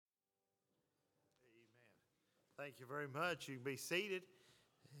Thank you very much. You can be seated.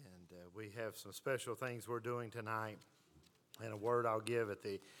 And we have some special things we're doing tonight. And a word I'll give at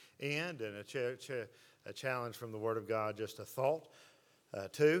the end, and a challenge from the Word of God, just a thought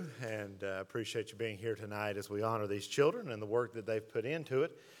too. And appreciate you being here tonight as we honor these children and the work that they've put into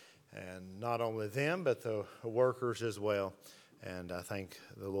it. And not only them, but the workers as well. And I thank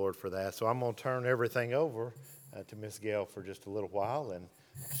the Lord for that. So I'm going to turn everything over to Miss Gail for just a little while, and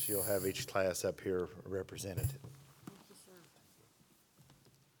she'll have each class up here represented. Thank you, sir.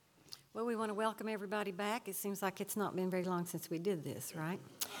 Well, we want to welcome everybody back. It seems like it's not been very long since we did this, right?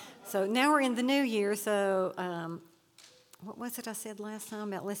 So now we're in the new year, so what was it I said last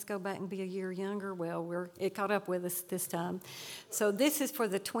time about let's go back and be a year younger? Well, it caught up with us this time. So this is for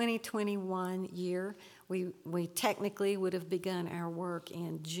the 2021 year. We technically would have begun our work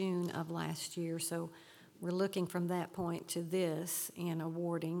in June of last year, so we're looking from that point to this and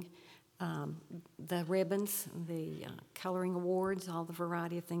awarding the ribbons, the coloring awards, all the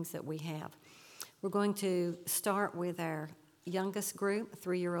variety of things that we have. We're going to start with our youngest group,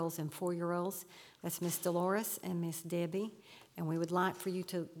 3-year-olds and 4-year-olds. That's Miss Dolores and Miss Debbie. And we would like for you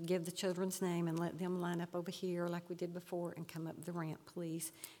to give the children's name and let them line up over here like we did before and come up the ramp,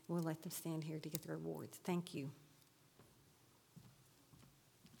 please. And we'll let them stand here to get their awards. Thank you.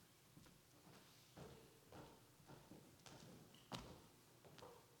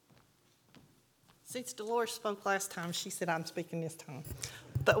 Since Dolores spoke last time, she said I'm speaking this time.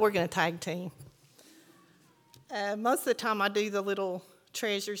 But we're going to tag team. Most of the time I do the little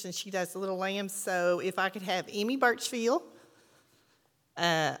treasures and she does the little lambs. So if I could have Emmy Birchfield,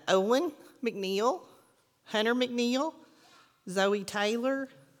 Owen McNeil, Hunter McNeil, Zoe Taylor,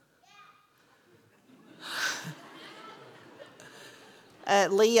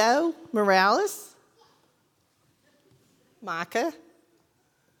 Leo Morales, Micah,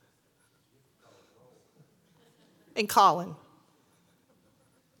 and Colin.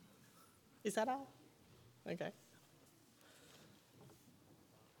 Is that all? Okay.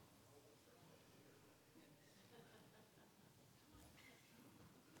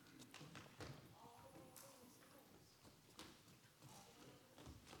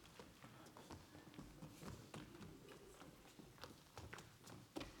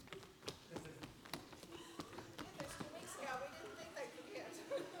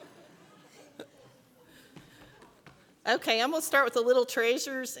 Okay, I'm going to start with the little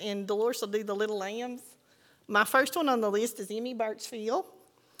treasures, and Dolores will do the little lambs. My first one on the list is Emmy Birchfield.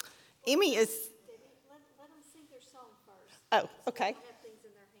 Emmy is... Let them sing their song first. Oh, okay. They have things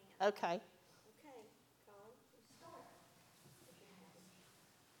in their hand. Okay. Okay, Colin, you start.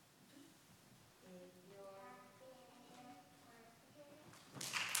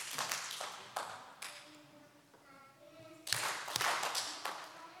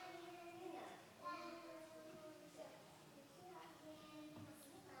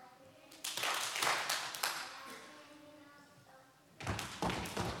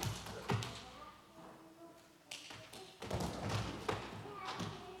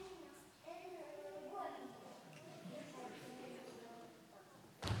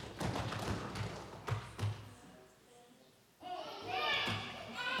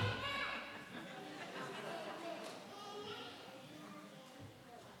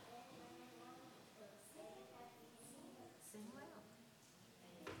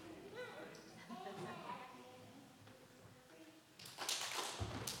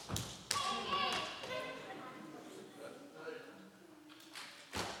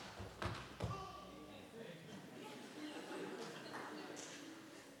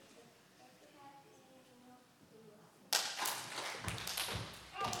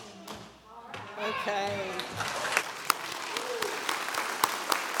 Okay.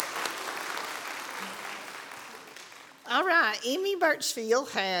 All right, Emmy Birchfield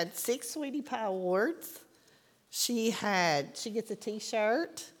had 6 Sweetie Pie awards. She gets a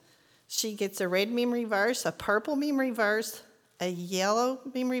T-shirt. She gets a red memory verse, a purple memory verse, a yellow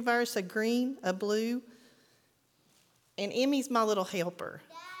memory verse, a green, a blue, and Emmy's my little helper.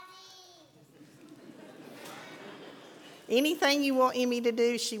 Anything you want Emmy to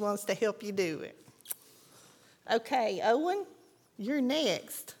do, she wants to help you do it. Okay, Owen, you're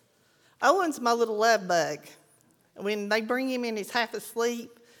next. Owen's my little love bug. When they bring him in, he's half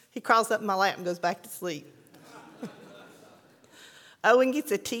asleep. He crawls up in my lap and goes back to sleep. Owen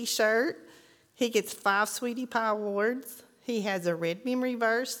gets a T-shirt. He gets 5 Sweetie Pie awards. He has a red memory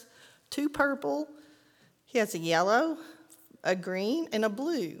verse, 2 purple. He has a yellow, a green, and a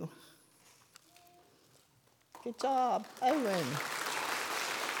blue. Good job, Owen.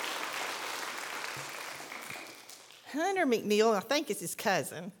 Hunter McNeil, I think is his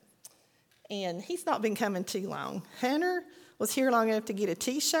cousin. and he's not been coming too long. Hunter was here long enough to get a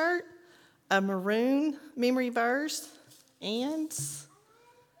T-shirt, a maroon memory verse, and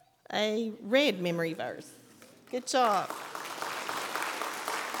a red memory verse. Good job.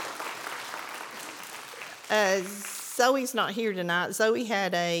 Zoe's not here tonight. Zoe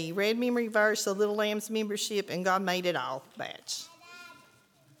had a red memory verse, a Little Lambs membership, and God Made It All badge.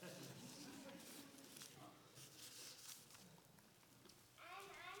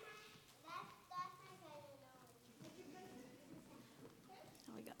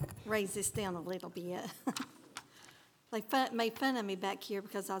 Raise this down a little bit. They made fun of me back here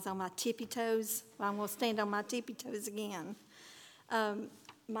because I was on my tippy toes. I'm going to stand on my tippy toes again.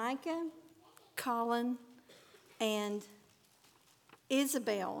 Micah, Colin, and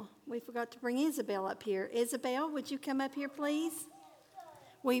Isabel. We forgot to bring Isabel up here. Isabel, would you come up here, please?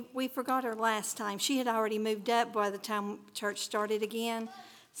 We forgot her last time. She had already moved up by the time church started again,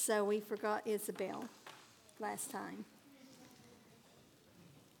 so we forgot Isabel last time.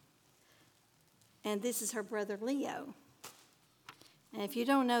 And this is her brother, Leo. And if you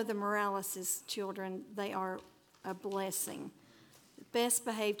don't know the Morales' children, they are a blessing. The best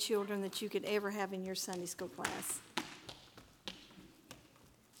behaved children that you could ever have in your Sunday school class.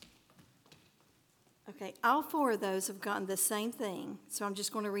 Okay, all four of those have gotten the same thing, so I'm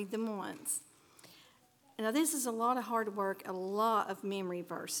just going to read them once. Now, this is a lot of hard work, a lot of memory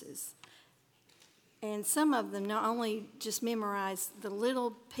verses. And some of them not only just memorize the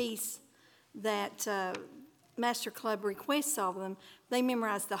little piece that Master Club requests of them, they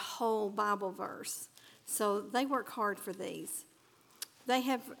memorize the whole Bible verse. So they work hard for these. They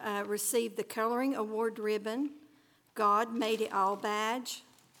have received the Coloring Award Ribbon, God Made It All badge,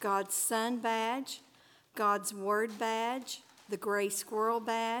 God's Son badge, God's Word badge, the Gray Squirrel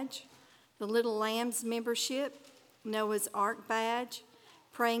badge, the Little Lambs membership, Noah's Ark badge,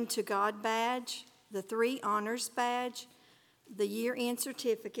 Praying to God badge, the 3 Honors badge, the year-end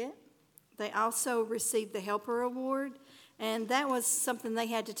certificate. They also received the Helper Award, and that was something they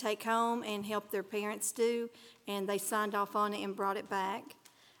had to take home and help their parents do, and they signed off on it and brought it back.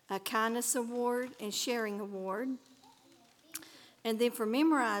 A Kindness Award and Sharing Award. And then for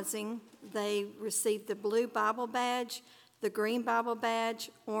memorizing, they received the Blue Bible Badge, the Green Bible Badge,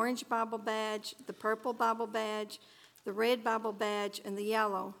 Orange Bible Badge, the Purple Bible Badge, the Red Bible Badge, and the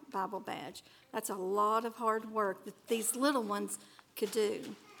Yellow Bible Badge. That's a lot of hard work that these little ones could do.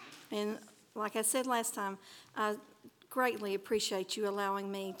 And like I said last time, I greatly appreciate you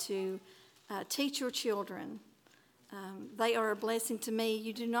allowing me to teach your children. They are a blessing to me.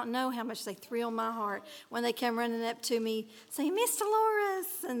 You do not know how much they thrill my heart when they come running up to me saying, Miss Dolores,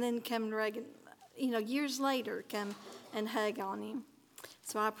 and then come years later, come and hug on you.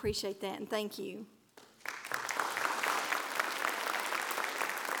 So I appreciate that, and thank you.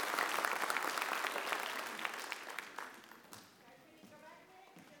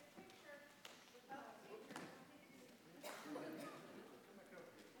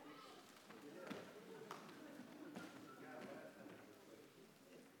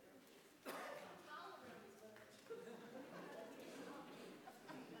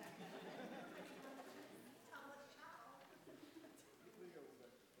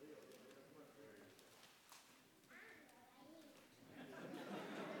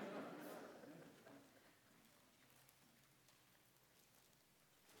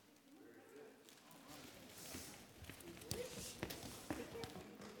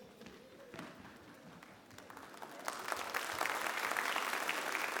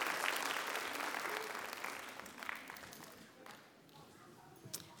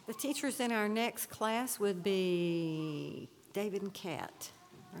 The teachers in our next class would be David and Kat,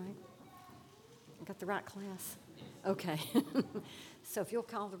 right? Got the right class? Okay. So if you'll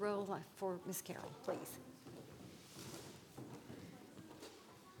call the roll for Miss Carol, please.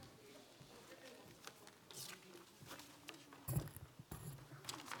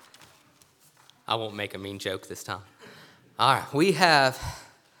 I won't make a mean joke this time. All right, we have,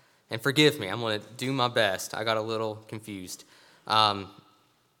 and forgive me, I'm going to do my best. I got a little confused.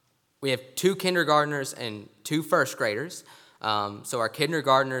 We have 2 kindergartners and 2 first graders. So our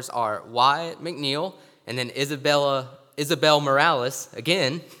kindergartners are Wyatt McNeil and then Isabel Morales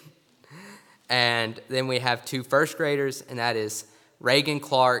again. And then we have 2 first graders, and that is Reagan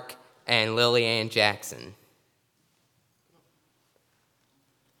Clark and Lillian Jackson.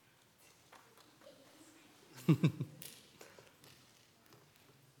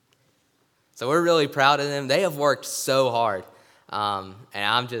 So we're really proud of them. They have worked so hard. And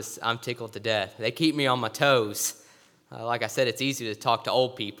I'm tickled to death. They keep me on my toes. Like I said, it's easy to talk to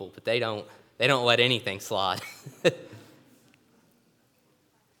old people, but they don't let anything slide.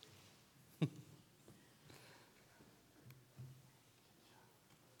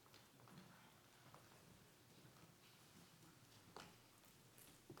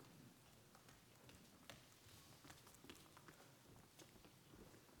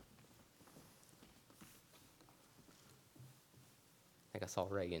 saw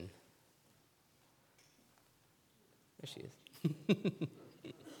Reagan. There she is.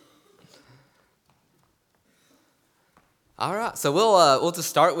 All right, so we'll just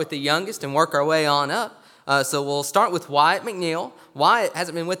start with the youngest and work our way on up. So we'll start with Wyatt McNeil. Wyatt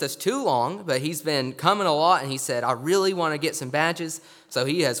hasn't been with us too long, but he's been coming a lot, and he said, I really want to get some badges. So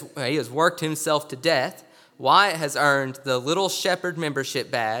he has worked himself to death. Wyatt has earned the Little Shepherd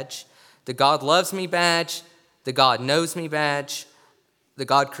membership badge, the God Loves Me badge, the God Knows Me badge, the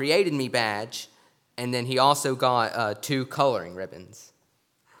God Created Me badge, and then he also got 2 coloring ribbons.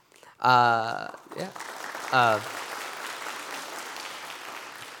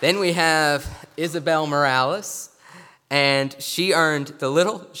 Then we have Isabel Morales, and she earned the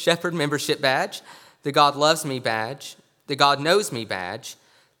Little Shepherd membership badge, the God Loves Me badge, the God Knows Me badge,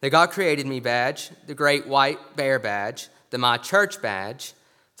 the God Created Me badge, the Great White Bear badge, the My Church badge,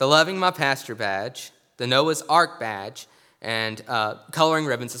 the Loving My Pastor badge, the Noah's Ark badge, and coloring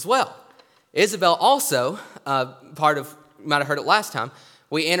ribbons as well. Isabel also, you might have heard it last time,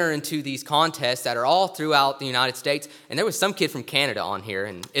 we enter into these contests that are all throughout the United States, and there was some kid from Canada on here,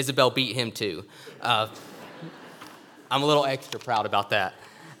 and Isabel beat him too. I'm a little extra proud about that.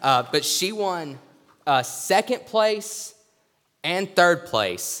 But she won 2nd place and 3rd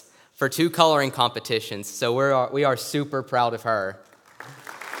place for 2 coloring competitions, so we are super proud of her.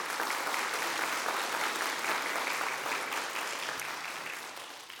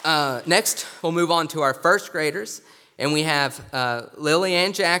 Next, we'll move on to our 1st graders. And we have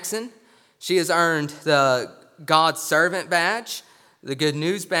Lillian Jackson. She has earned the God's Servant badge, the Good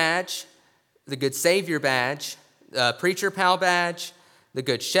News badge, the Good Savior badge, the Preacher Pal badge, the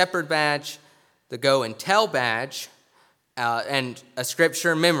Good Shepherd badge, the Go and Tell badge, and a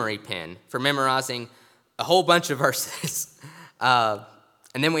scripture memory pin for memorizing a whole bunch of verses. And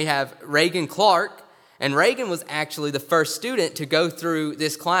then we have Reagan Clark. And Reagan was actually the first student to go through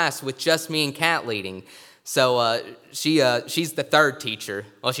this class with just me and Kat leading. So she's the 3rd teacher.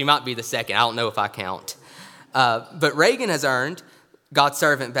 Well, she might be the 2nd. I don't know if I count. But Reagan has earned God's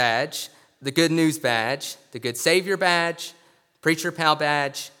Servant badge, the Good News badge, the Good Savior badge, Preacher Pal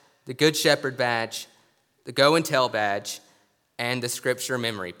badge, the Good Shepherd badge, the Go and Tell badge, and the Scripture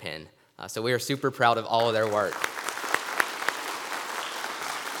memory pin. So we are super proud of all of their work.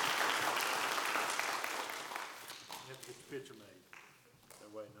 Picture made. They're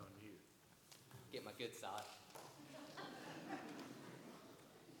waiting on you. Get my good side.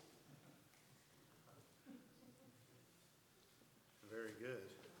 Very good.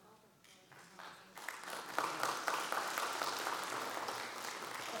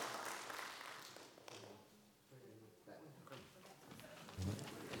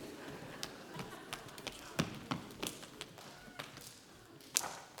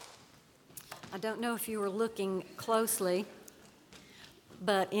 I don't know if you were looking closely,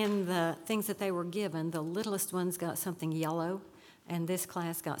 but in the things that they were given, the littlest ones got something yellow, and this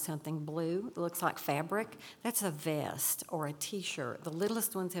class got something blue. It looks like fabric. That's a vest or a T-shirt. The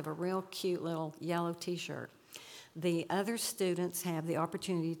littlest ones have a real cute little yellow T-shirt. The other students have the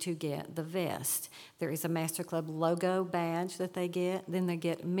opportunity to get the vest. There is a Master Club logo badge that they get. Then they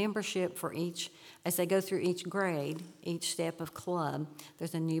get membership for each, as they go through each grade, each step of club,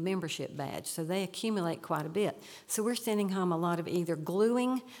 there's a new membership badge. So they accumulate quite a bit. So we're sending home a lot of either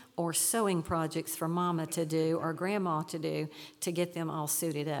gluing or sewing projects for Mama to do or Grandma to do to get them all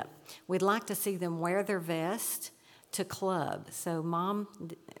suited up. We'd like to see them wear their vest to club. So Mom,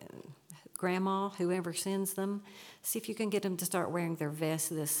 Grandma, whoever sends them, see if you can get them to start wearing their vests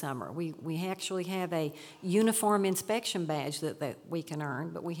this summer. We actually have a uniform inspection badge that we can earn,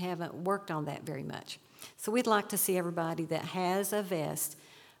 but we haven't worked on that very much. So we'd like to see everybody that has a vest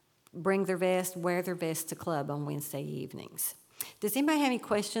bring their vest, wear their vest to club on Wednesday evenings. Does anybody have any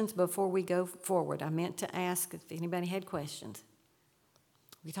questions before we go forward? I meant to ask if anybody had questions.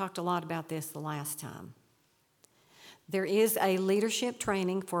 We talked a lot about this the last time. There is a leadership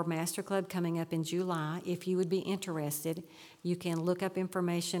training for Master Club coming up in July. If you would be interested, you can look up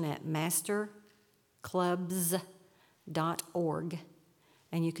information at masterclubs.org,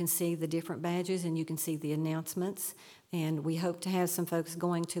 and you can see the different badges and you can see the announcements. And we hope to have some folks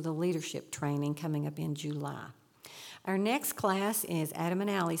going to the leadership training coming up in July. Our next class is Adam and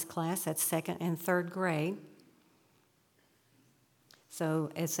Allie's class. That's 2nd and 3rd grade. So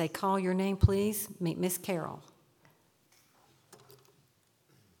as they call your name, please meet Miss Carol.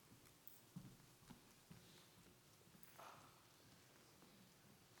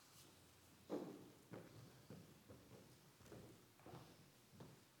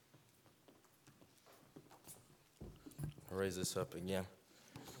 I'll raise this up again.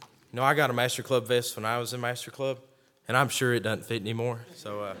 You know, I got a Master Club vest when I was in Master Club, and I'm sure it doesn't fit anymore.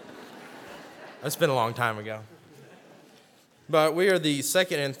 So it's been a long time ago. But we are the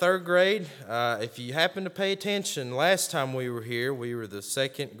second and third grade. If you happen to pay attention, last time we were here, we were the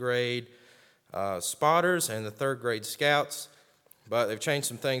second grade spotters and the third grade scouts. But they've changed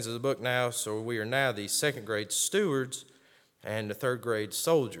some things in the book now, so we are now the second grade stewards and the third grade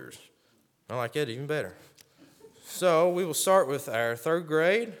soldiers. I like that even better. So we will start with our third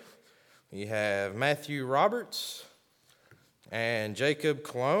grade. We have Matthew Roberts and Jacob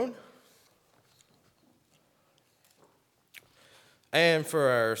Cologne. And for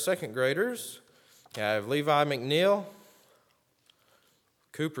our second graders, we have Levi McNeil,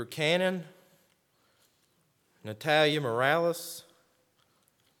 Cooper Cannon, Natalia Morales,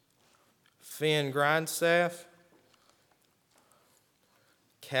 Finn Grindstaff,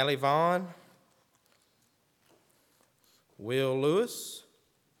 Callie Vaughn, Will Lewis,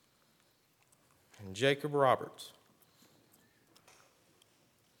 and Jacob Roberts.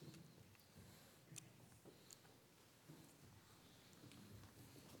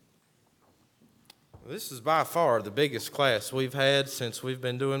 This is by far the biggest class we've had since we've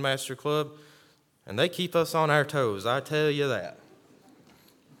been doing Master Club, and they keep us on our toes, I tell you that.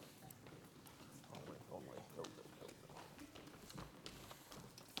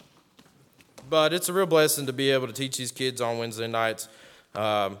 But it's a real blessing to be able to teach these kids on Wednesday nights.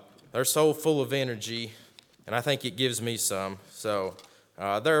 They're so full of energy, and I think it gives me some. So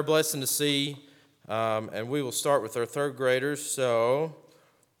they're a blessing to see, and we will start with our third graders. So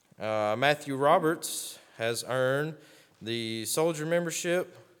Matthew Roberts has earned the soldier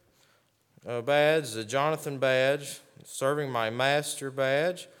membership badge, the Jonathan badge, serving my master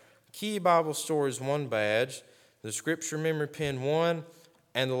badge, Key Bible Stories 1 badge, the Scripture Memory Pen 1,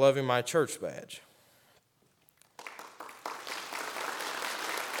 and the Loving My Church badge.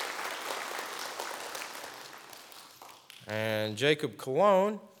 And Jacob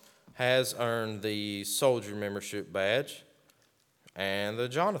Cologne has earned the soldier membership badge and the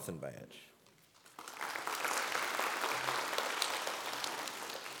Jonathan badge.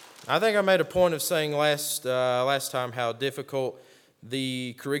 I think I made a point of saying last time how difficult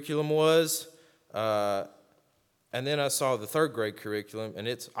the curriculum was, and then I saw the third grade curriculum, and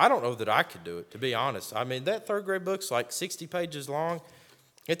I don't know that I could do it, to be honest. I mean, that third grade book's like 60 pages long.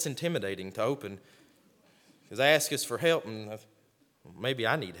 It's intimidating to open, because they ask us for help, and maybe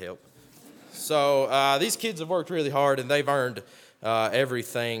I need help. So these kids have worked really hard, and they've earned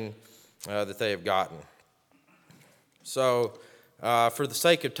everything that they have gotten. So for the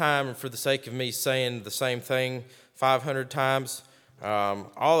sake of time and for the sake of me saying the same thing 500 times,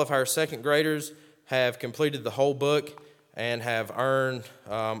 all of our second graders have completed the whole book and have earned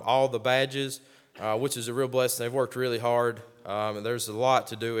all the badges, which is a real blessing. They've worked really hard, and there's a lot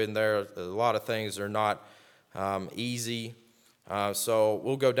to do in there. A lot of things are not easy. So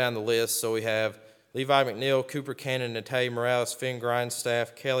we'll go down the list. So we have Levi McNeil, Cooper Cannon, Natalia Morales, Finn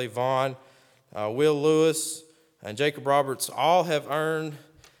Grindstaff, Kelly Vaughn, Will Lewis, and Jacob Roberts all have earned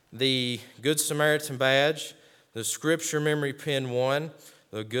the Good Samaritan badge, the Scripture Memory Pen 1,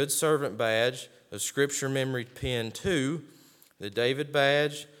 the Good Servant badge, the Scripture Memory Pen 2, the David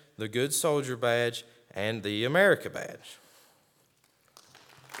badge, the Good Soldier badge, and the America badge.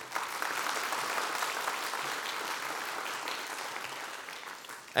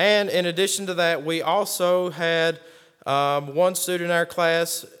 And in addition to that, we also had one student in our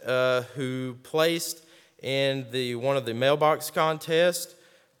class who placed in one of the mailbox contests,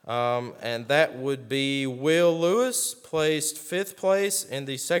 and that would be Will Lewis, placed 5th place in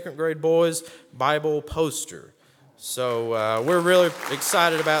the second grade boys Bible poster. So we're really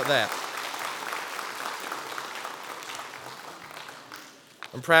excited about that.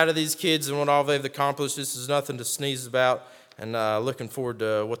 I'm proud of these kids and what all they've accomplished. This is nothing to sneeze about, and looking forward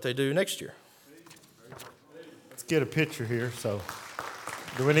to what they do next year. Let's get a picture here. So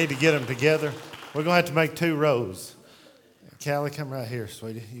do we need to get them together? We're going to have to make 2 rows. Callie, come right here,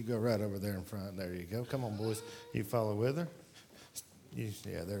 sweetie. You go right over there in front. There you go. Come on, boys. You follow with her.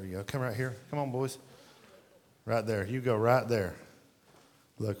 Yeah, there you go. Come right here. Come on, boys. Right there. You go right there.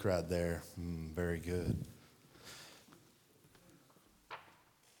 Look right there. Very good.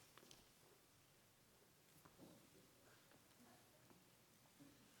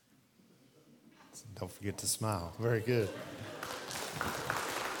 Don't forget to smile. Very good.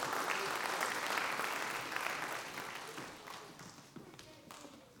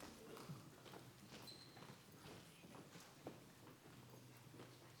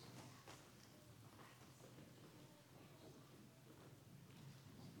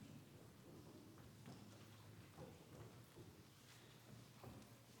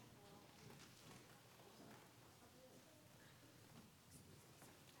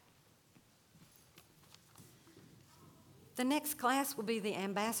 The next class will be the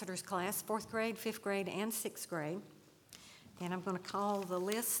ambassadors class, 4th grade, 5th grade, and 6th grade. And I'm going to call the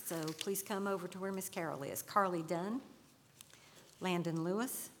list, so please come over to where Miss Carol is. Carly Dunn, Landon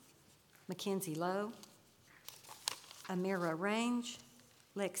Lewis, Mackenzie Lowe, Amira Range,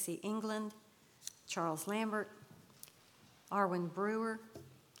 Lexi England, Charles Lambert, Arwen Brewer,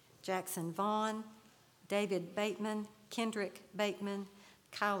 Jackson Vaughn, David Bateman, Kendrick Bateman,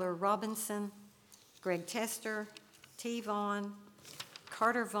 Kyler Robinson, Greg Tester, T. Vaughn,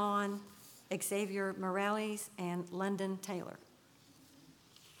 Carter Vaughn, Xavier Morales, and London Taylor.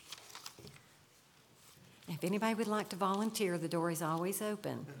 If anybody would like to volunteer, the door is always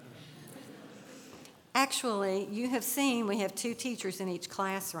open. Actually, you have seen we have 2 teachers in each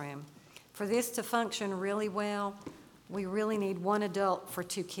classroom. For this to function really well, we really need 1 adult for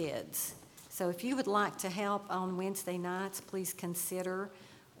 2 kids. So if you would like to help on Wednesday nights, please consider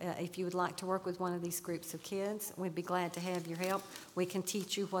if you would like to work with one of these groups of kids. We'd be glad to have your help. We can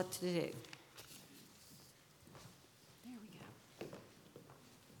teach you what to do. There we go.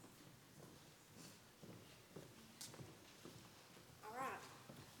 All right,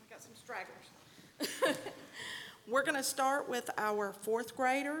 I got some stragglers. We're going to start with our 4th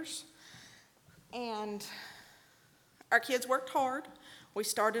graders, and our kids worked hard. We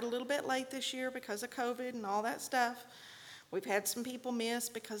started a little bit late this year because of COVID and all that stuff. We've had some people miss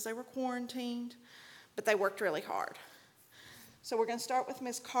because they were quarantined, but they worked really hard. So we're going to start with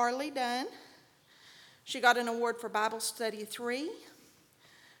Miss Carly Dunn. She got an award for Bible Study 3.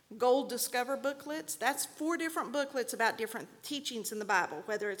 Gold Discover booklets. That's 4 different booklets about different teachings in the Bible,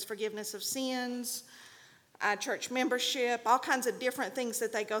 whether it's forgiveness of sins, church membership, all kinds of different things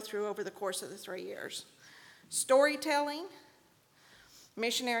that they go through over the course of the 3 years. Storytelling,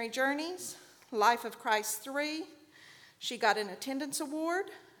 Missionary Journeys, Life of Christ 3. She got an attendance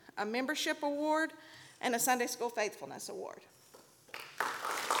award, a membership award, and a Sunday School Faithfulness Award.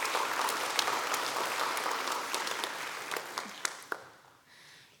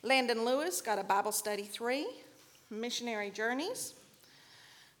 Landon Lewis got a Bible Study 3, Missionary Journeys,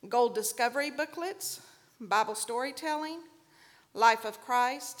 Gold Discovery booklets, Bible Storytelling, Life of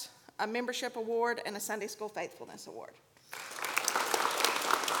Christ, a membership award, and a Sunday School Faithfulness Award.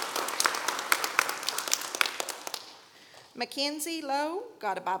 Mackenzie Lowe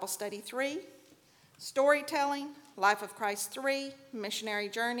got a Bible Study 3, Storytelling, Life of Christ 3, Missionary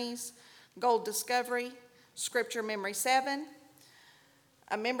Journeys, Gold Discovery, Scripture Memory 7,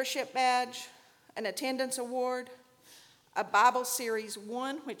 a membership badge, an attendance award, a Bible Series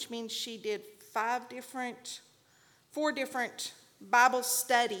 1, which means she did 4 different Bible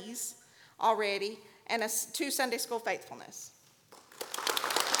studies already, and 2 Sunday School Faithfulness.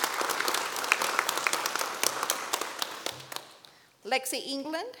 Lexi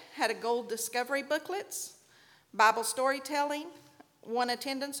England had a Gold Discovery booklets, Bible Storytelling, 1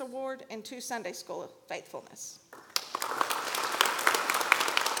 attendance award, and 2 Sunday School Faithfulness.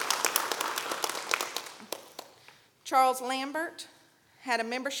 Charles Lambert had a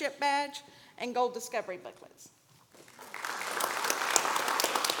membership badge and Gold Discovery booklets.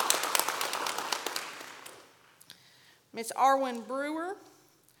 Miss Arwen Brewer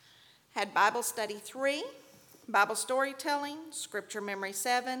had Bible Study 3, Bible Storytelling, Scripture Memory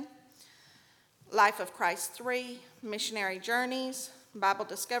 7, Life of Christ 3, Missionary Journeys, Bible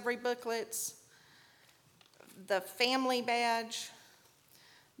Discovery booklets, the Family Badge,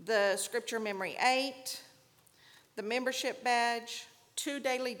 the Scripture Memory 8, the Membership Badge, 2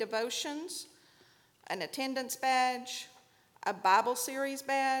 Daily Devotions, an Attendance Badge, a Bible Series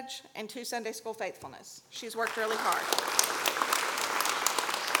badge, and 2 Sunday School Faithfulness. She's worked really hard.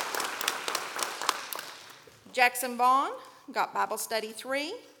 Jackson Vaughn got Bible Study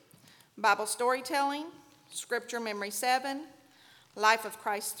 3, Bible Storytelling, Scripture Memory 7, Life of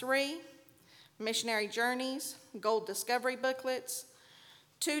Christ 3, Missionary Journeys, Gold Discovery booklets,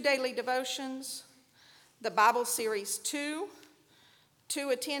 2 Daily Devotions, the Bible Series 2, 2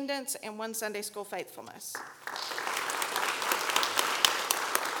 Attendance, and 1 Sunday School Faithfulness.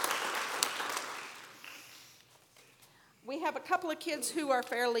 We have a couple of kids who are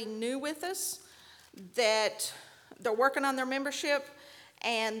fairly new with us that they're working on their membership,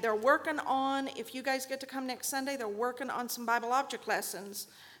 and they're working on, if you guys get to come next Sunday, they're working on some Bible object lessons.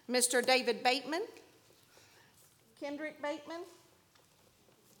 Mr. David Bateman, Kendrick Bateman,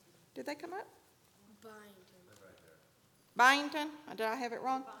 did they come up? Byington, did I have it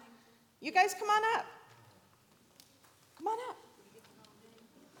wrong? You guys come on up. Come on up.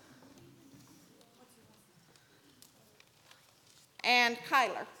 And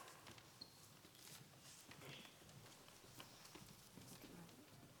Kyler.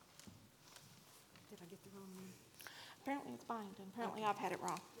 Did I get the wrong one? Apparently binding. Apparently I've had it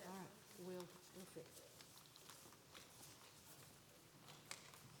wrong. All right, we'll fix it.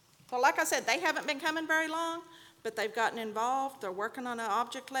 Well, like I said, they haven't been coming very long, but they've gotten involved. They're working on an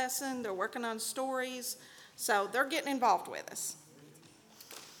object lesson. They're working on stories. So they're getting involved with us.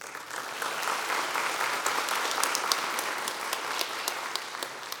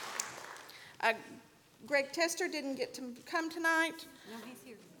 Greg Tester didn't get to come tonight. No, he's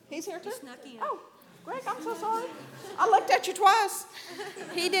here. He's here too? He snuck in. Oh, Greg, I'm so sorry. I looked at you twice.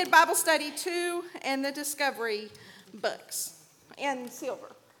 He did Bible Study 2 and the Discovery books in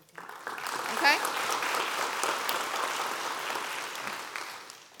silver. Okay?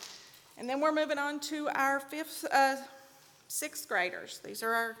 And then we're moving on to our sixth graders. These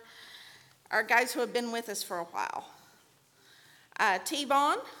are our guys who have been with us for a while.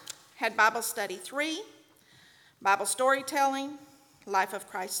 T-Vaughn had Bible Study 3, Bible Storytelling, Life of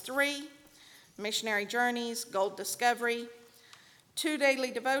Christ 3, Missionary Journeys, Gold Discovery, 2 daily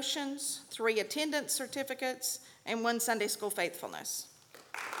devotions, 3 attendance certificates, and 1 Sunday School Faithfulness.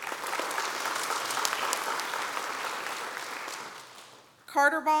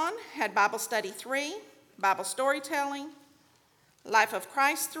 Carter Vaughn had Bible Study 3, Bible Storytelling, Life of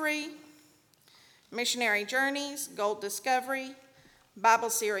Christ 3, Missionary Journeys, Gold Discovery, Bible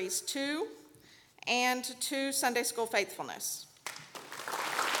Series 2, and 2 Sunday School Faithfulness.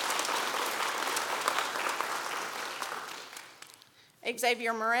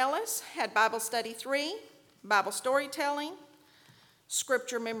 Xavier Morales had Bible Study 3, Bible Storytelling,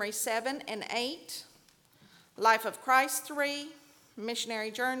 Scripture Memory 7 and 8, Life of Christ 3,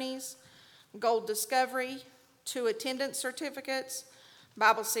 Missionary Journeys, Gold Discovery, 2 attendance certificates,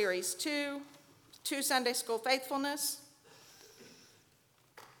 Bible Series 2, 2 Sunday School Faithfulness.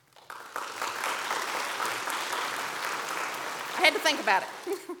 I had to think about it.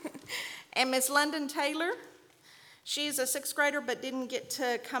 And Miss London Taylor, she's a 6th grader but didn't get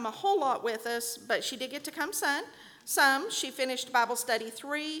to come a whole lot with us, but she did get to come some. She finished Bible Study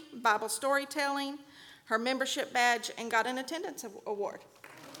 3, Bible Storytelling, her membership badge, and got an attendance award.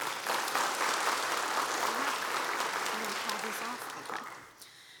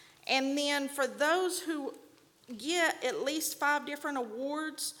 And then for those who get at least 5 different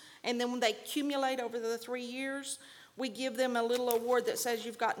awards, and then when they accumulate over the 3 years, we give them a little award that says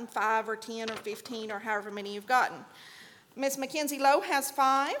you've gotten 5 or 10 or 15 or however many you've gotten. Miss Mackenzie Lowe has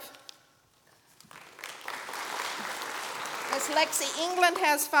 5. Miss Lexi England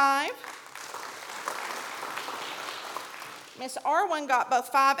has 5. Miss Arwen got both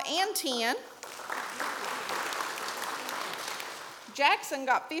 5 and 10. Jackson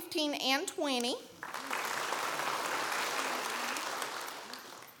got 15 and 20.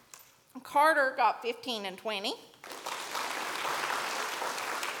 Carter got 15 and 20.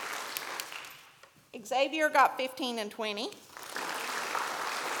 Xavier got 15 and 20.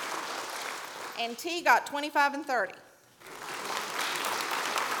 And T got 25 and 30.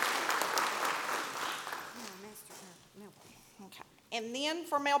 Okay. And then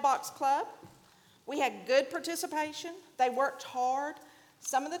for Mailbox Club, we had good participation. They worked hard.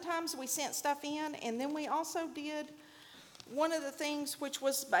 Some of the times we sent stuff in, and then we also did one of the things which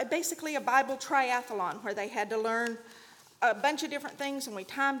was basically a Bible triathlon where they had to learn a bunch of different things, and we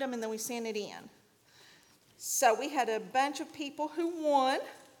timed them, and then we sent it in. So we had a bunch of people who won.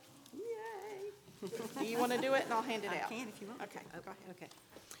 Yay! Do you want to do it, and I'll hand it out? I can if you want. Okay, go ahead.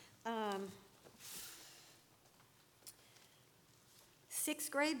 Okay. 6th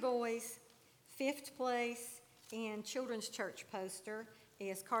grade boys, 5th place in Children's Church poster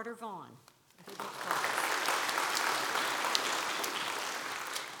is Carter Vaughn.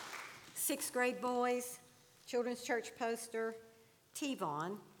 6th grade boys, Children's Church poster, T.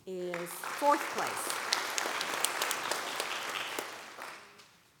 Vaughn is 4th place.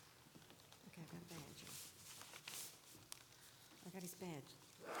 Okay, I've got a badge. I got his badge.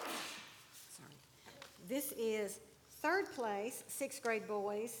 Sorry. This is 3rd place, 6th grade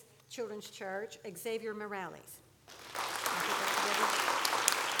boys, Children's Church, Xavier Morales.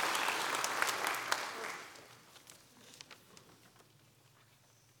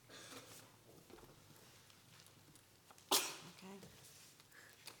 Okay.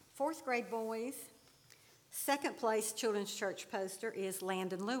 4th grade boys, 2nd place Children's Church poster is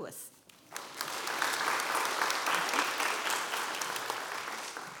Landon Lewis.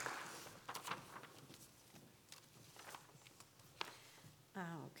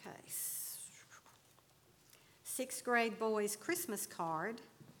 Okay. 6th grade boys Christmas card,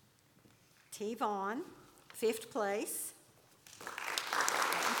 T. Vaughn, 5th place.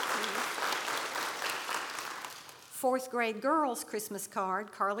 4th grade girls Christmas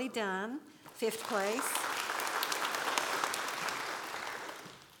card, Carly Dunn, 5th place.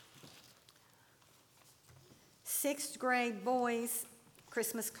 grade boys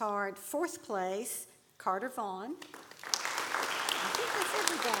Christmas card, fourth place, Carter Vaughn. I think that's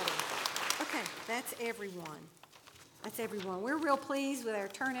everybody. Okay, that's everyone. That's everyone. We're real pleased with our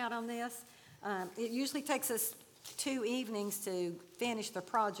turnout on this. It usually takes us 2 evenings to finish the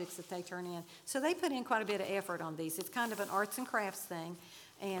projects that they turn in. So they put in quite a bit of effort on these. It's kind of an arts and crafts thing,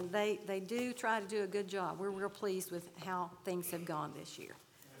 and they do try to do a good job. We're real pleased with how things have gone this year.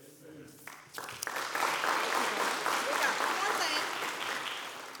 We got one more thing.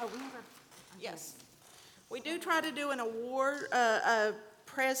 Oh, we never. Yes. We do try to do an award, a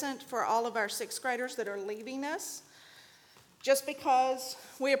present for all of our sixth graders that are leaving us, just because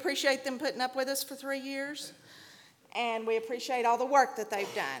we appreciate them putting up with us for 3 years, and we appreciate all the work that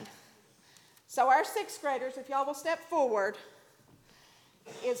they've done. So our sixth graders, if y'all will step forward,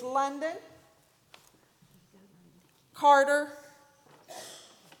 is London, Carter,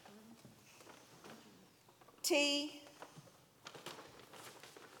 T,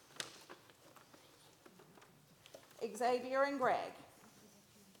 Xavier, and Greg.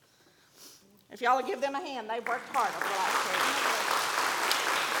 If y'all will give them a hand, they've worked hard over the last 2 years.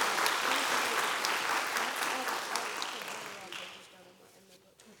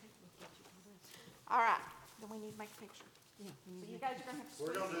 All right, then we need to make a picture. Yeah, So you guys are gonna have to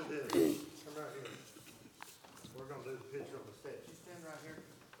We're squeeze gonna do in. this. Come right here. We're gonna do the picture on the steps. You stand right here.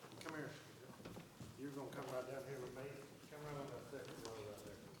 Come here. You're gonna come right down here with me. Come right on that second row right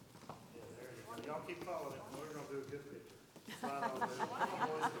there. Yeah, there you go. Y'all keep following it. We're gonna do a good picture. Slide on there. Come on,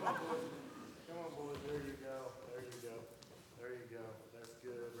 boys. Come on, boys. Come on, boys. There you go. There you go. There you go. That's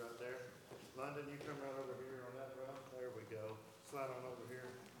good right there. London, you come right over here on that row. There we go. Slide on over here.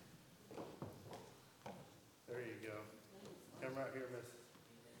 There you go. Come right here, Miss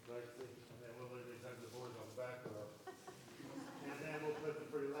Lexi, and then we'll leave these other boys on the back row. And then we'll put the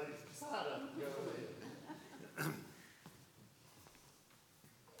pretty ladies beside us. Go ahead.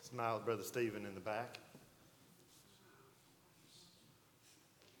 Smile at Brother Stephen in the back.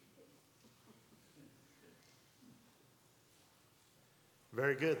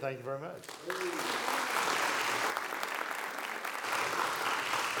 Very good. Thank you very much.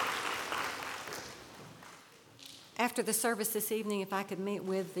 After the service this evening, if I could meet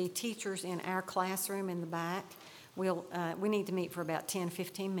with the teachers in our classroom in the back, we need to meet for about 10,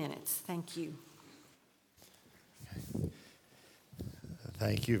 15 minutes. Thank you.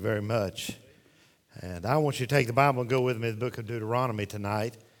 Thank you very much. And I want you to take the Bible and go with me to the book of Deuteronomy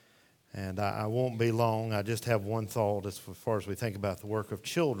tonight. And I won't be long. I just have one thought as far as we think about the work of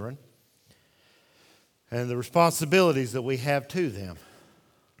children and the responsibilities that we have to them.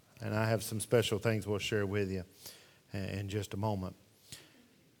 And I have some special things we'll share with you in just a moment.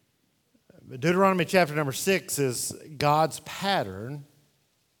 Deuteronomy chapter number 6 is God's pattern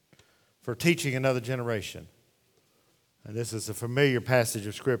for teaching another generation. And this is a familiar passage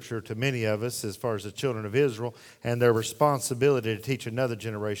of Scripture to many of us as far as the children of Israel and their responsibility to teach another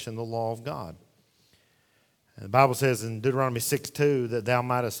generation the law of God. And the Bible says in Deuteronomy 6:2 that thou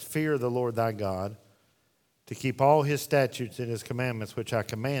mightest fear the Lord thy God, to keep all his statutes and his commandments which I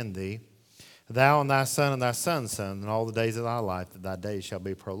command thee, thou and thy son and thy son's son, and all the days of thy life, that thy days shall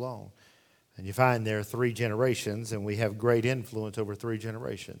be prolonged. And you find there 3 generations, and we have great influence over 3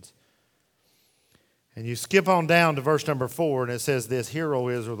 generations. And you skip on down to verse number 4, and it says this, Hear, O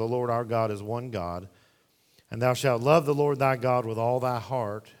Israel, the Lord our God is one God, and thou shalt love the Lord thy God with all thy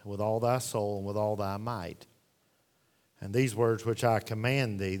heart, with all thy soul, and with all thy might. And these words which I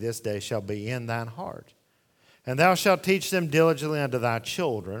command thee this day shall be in thine heart. And thou shalt teach them diligently unto thy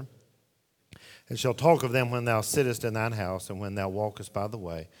children, and shalt talk of them when thou sittest in thine house, and when thou walkest by the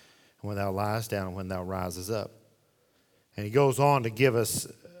way, and when thou liest down, and when thou risest up. And he goes on to give us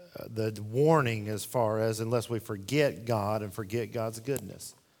the warning as far as unless we forget God and forget God's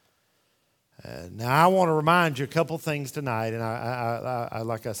goodness. Now, I want to remind you a couple things tonight, and I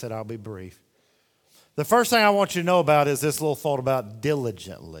like I said, I'll be brief. The first thing I want you to know about is this little thought about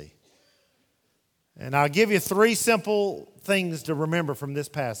diligently. And I'll give you 3 simple things to remember from this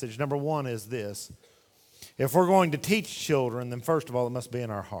passage. Number 1 is this. If we're going to teach children, then first of all, it must be in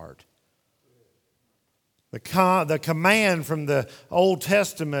our heart. The command from the Old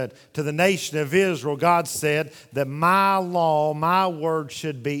Testament to the nation of Israel, God said that my law, my word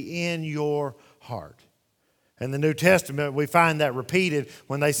should be in your heart. In the New Testament, we find that repeated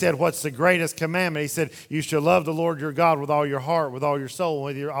when they said, what's the greatest commandment? He said, you shall love the Lord your God with all your heart, with all your soul,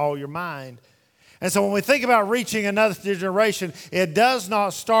 with all your mind. And so when we think about reaching another generation, it does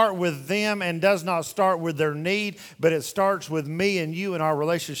not start with them and does not start with their need, but it starts with me and you and our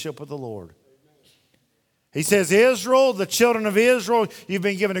relationship with the Lord. He says, Israel, the children of Israel, you've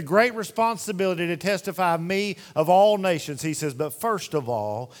been given a great responsibility to testify of me of all nations. He says, but first of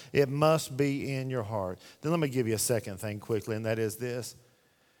all, it must be in your heart. Then let me give you a second thing quickly, and that is this.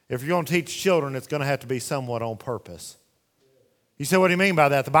 If you're going to teach children, it's going to have to be somewhat on purpose. You say, what do you mean by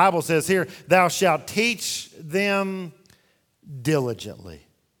that? The Bible says here, thou shalt teach them diligently.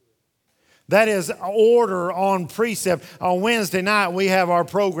 That is order on precept. On Wednesday night, we have our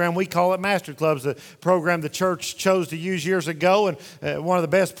program. We call it Master Clubs, the program the church chose to use years ago, and one of the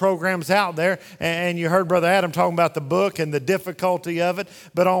best programs out there. And you heard Brother Adam talking about the book and the difficulty of it.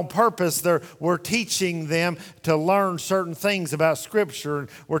 But on purpose, we're teaching them to learn certain things about Scripture.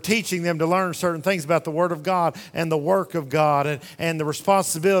 We're teaching them to learn certain things about the Word of God and the work of God and the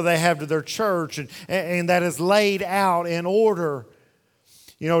responsibility they have to their church. And that is laid out in order.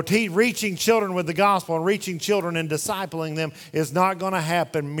 You know, reaching children with the gospel and reaching children and discipling them is not going to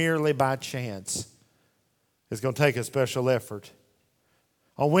happen merely by chance. It's going to take a special effort.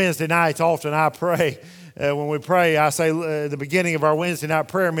 On Wednesday nights, often I pray. When we pray, I say at the beginning of our Wednesday night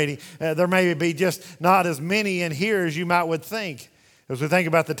prayer meeting, there may be just not as many in here as you might would think. As we think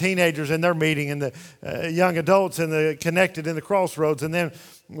about the teenagers in their meeting and the young adults and the connected in the crossroads, and then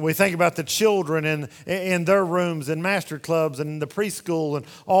we think about the children in their rooms and master clubs and the preschool and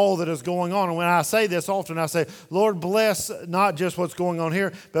all that is going on. And when I say this often, I say, Lord, bless not just what's going on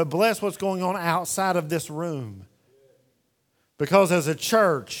here, but bless what's going on outside of this room. Because as a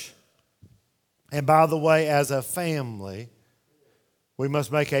church, and by the way, as a family, we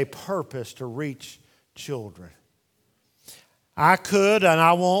must make a purpose to reach children. I could and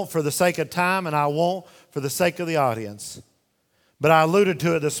I won't for the sake of time, and I won't for the sake of the audience. But I alluded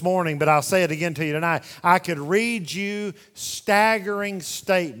to it this morning, but I'll say it again to you tonight. I could read you staggering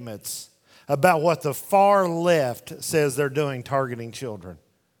statements about what the far left says they're doing targeting children.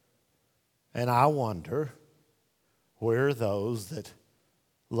 And I wonder, where are those that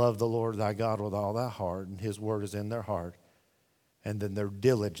love the Lord thy God with all thy heart, and his word is in their heart, and then they're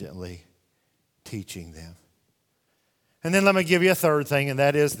diligently teaching them? And then let me give you a third thing, and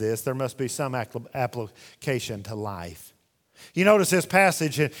that is this. There must be some application to life. You notice this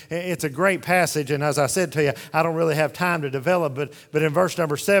passage, it's a great passage, and as I said to you, I don't really have time to develop, but in verse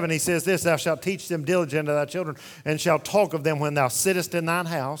number 7, he says this, thou shalt teach them diligently to thy children, and shalt talk of them when thou sittest in thine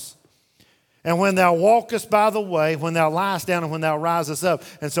house, and when thou walkest by the way, when thou liest down, and when thou risest up.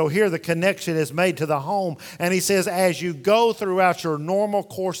 And so here the connection is made to the home. And he says, as you go throughout your normal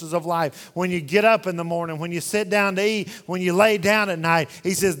courses of life, when you get up in the morning, when you sit down to eat, when you lay down at night,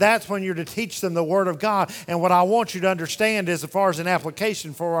 he says that's when you're to teach them the Word of God. And what I want you to understand is, as far as an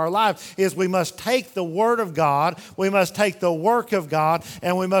application for our life, is we must take the Word of God, we must take the work of God,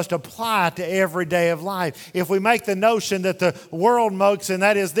 and we must apply it to every day of life. If we make the notion that the world makes, and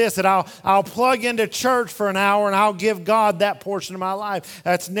that is this, that I'll plug into church for an hour and I'll give God that portion of my life.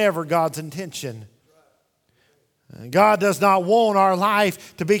 That's never God's intention. God does not want our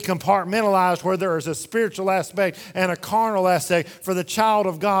life to be compartmentalized where there is a spiritual aspect and a carnal aspect. For the child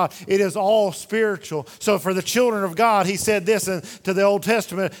of God, it is all spiritual. So for the children of God, he said this to the Old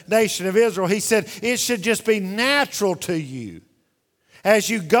Testament nation of Israel. He said, it should just be natural to you. As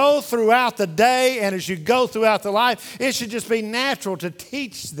you go throughout the day and as you go throughout the life, it should just be natural to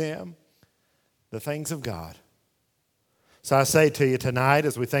teach them the things of God. So I say to you tonight,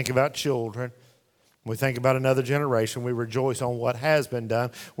 as we think about children, we think about another generation, we rejoice on what has been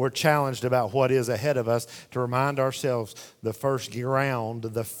done. We're challenged about what is ahead of us to remind ourselves the first ground,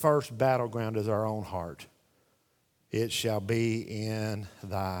 the first battleground is our own heart. It shall be in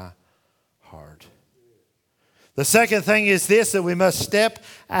thy heart. The second thing is this, that we must step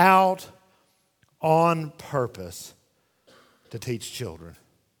out on purpose to teach children.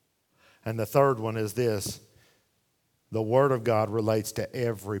 And the third one is this, the Word of God relates to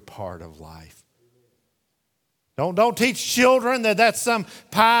every part of life. Don't teach children that that's some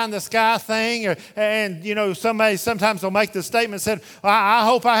pie in the sky thing. And, you know, somebody sometimes will make the statement, said, I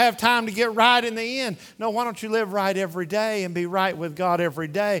hope I have time to get right in the end. No, why don't you live right every day and be right with God every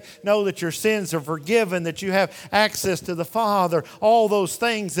day? Know that your sins are forgiven, that you have access to the Father, all those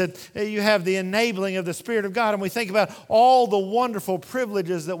things, that you have the enabling of the Spirit of God. And we think about all the wonderful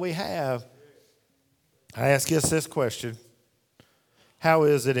privileges that we have. I ask us this question, how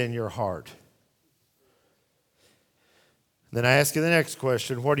is it in your heart? Then I ask you the next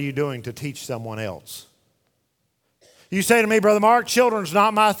question, what are you doing to teach someone else? You say to me, Brother Mark, children's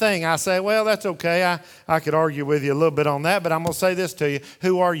not my thing. I say, well, that's okay. I could argue with you a little bit on that, but I'm going to say this to you.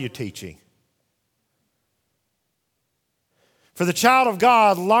 Who are you teaching? For the child of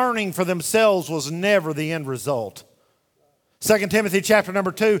God, learning for themselves was never the end result. 2 Timothy chapter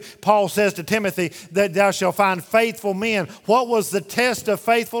number 2, Paul says to Timothy that thou shalt find faithful men. What was the test of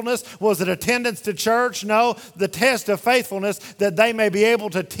faithfulness? Was it attendance to church? No, the test of faithfulness that they may be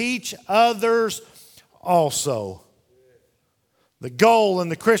able to teach others also. The goal in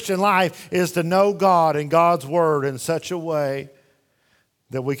the Christian life is to know God and God's Word in such a way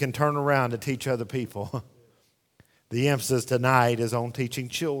that we can turn around to teach other people. The emphasis tonight is on teaching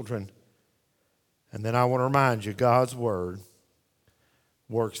children. And then I want to remind you, God's Word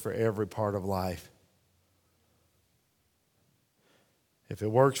works for every part of life. If it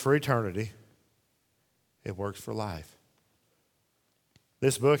works for eternity, it works for life.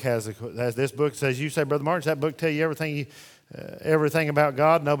 This book says, you say, Brother Martin, does that book tell you everything about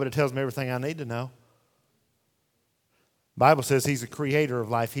God? No, but it tells me everything I need to know. The Bible says He's the creator of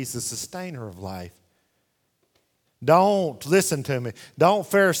life. He's the sustainer of life. Don't, listen to me, don't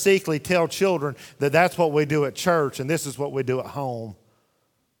Pharisaically tell children that that's what we do at church and this is what we do at home.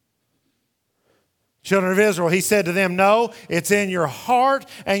 Children of Israel, He said to them, no, it's in your heart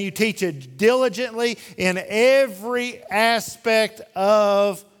and you teach it diligently in every aspect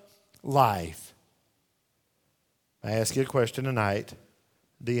of life. I ask you a question tonight.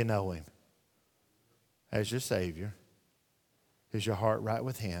 Do you know Him as your Savior? Is your heart right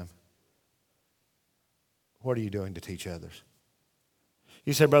with Him? What are you doing to teach others?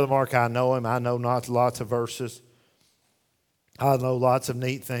 You say, Brother Mark, I know Him. I know lots of verses. I know lots of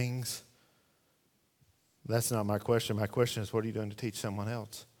neat things. That's not my question. My question is, what are you doing to teach someone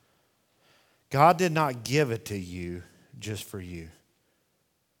else? God did not give it to you just for you.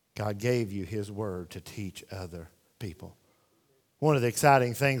 God gave you His Word to teach other people. One of the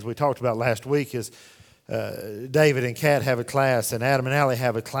exciting things we talked about last week is David and Kat have a class, and Adam and Allie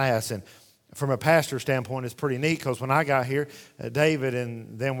have a class, and from a pastor standpoint, it's pretty neat because when I got here, David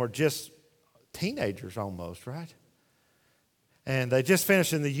and them were just teenagers almost, right? And they just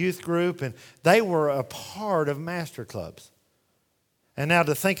finished in the youth group, and they were a part of master clubs. And now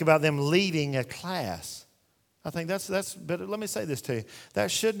to think about them leading a class, I think that's. But let me say this to you: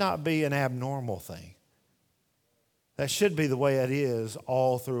 that should not be an abnormal thing. That should be the way it is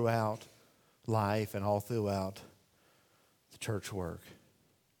all throughout life and all throughout the church work.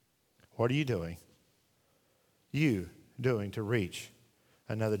 What are you doing? You doing to reach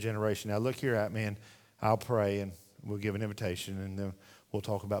another generation. Now look here at me and I'll pray and we'll give an invitation and then we'll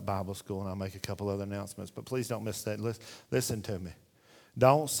talk about Bible school and I'll make a couple other announcements. But please don't miss that. Listen to me.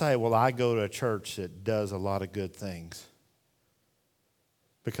 Don't say, well, I go to a church that does a lot of good things.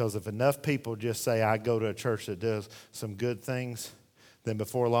 Because if enough people just say, I go to a church that does some good things, then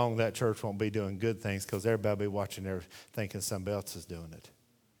before long that church won't be doing good things because everybody will be watching there thinking somebody else is doing it.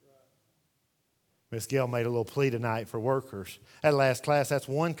 Miss Gail made a little plea tonight for workers. At last class, that's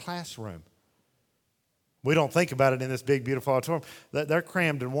one classroom. We don't think about it in this big, beautiful auditorium. They're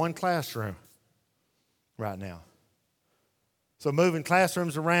crammed in one classroom right now. So moving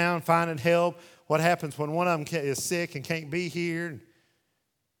classrooms around, finding help. What happens when one of them is sick and can't be here?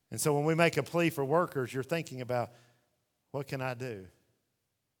 And so when we make a plea for workers, you're thinking about, what can I do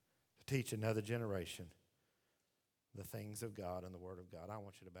to teach another generation the things of God and the Word of God? I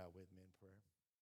want you to bow with me in prayer.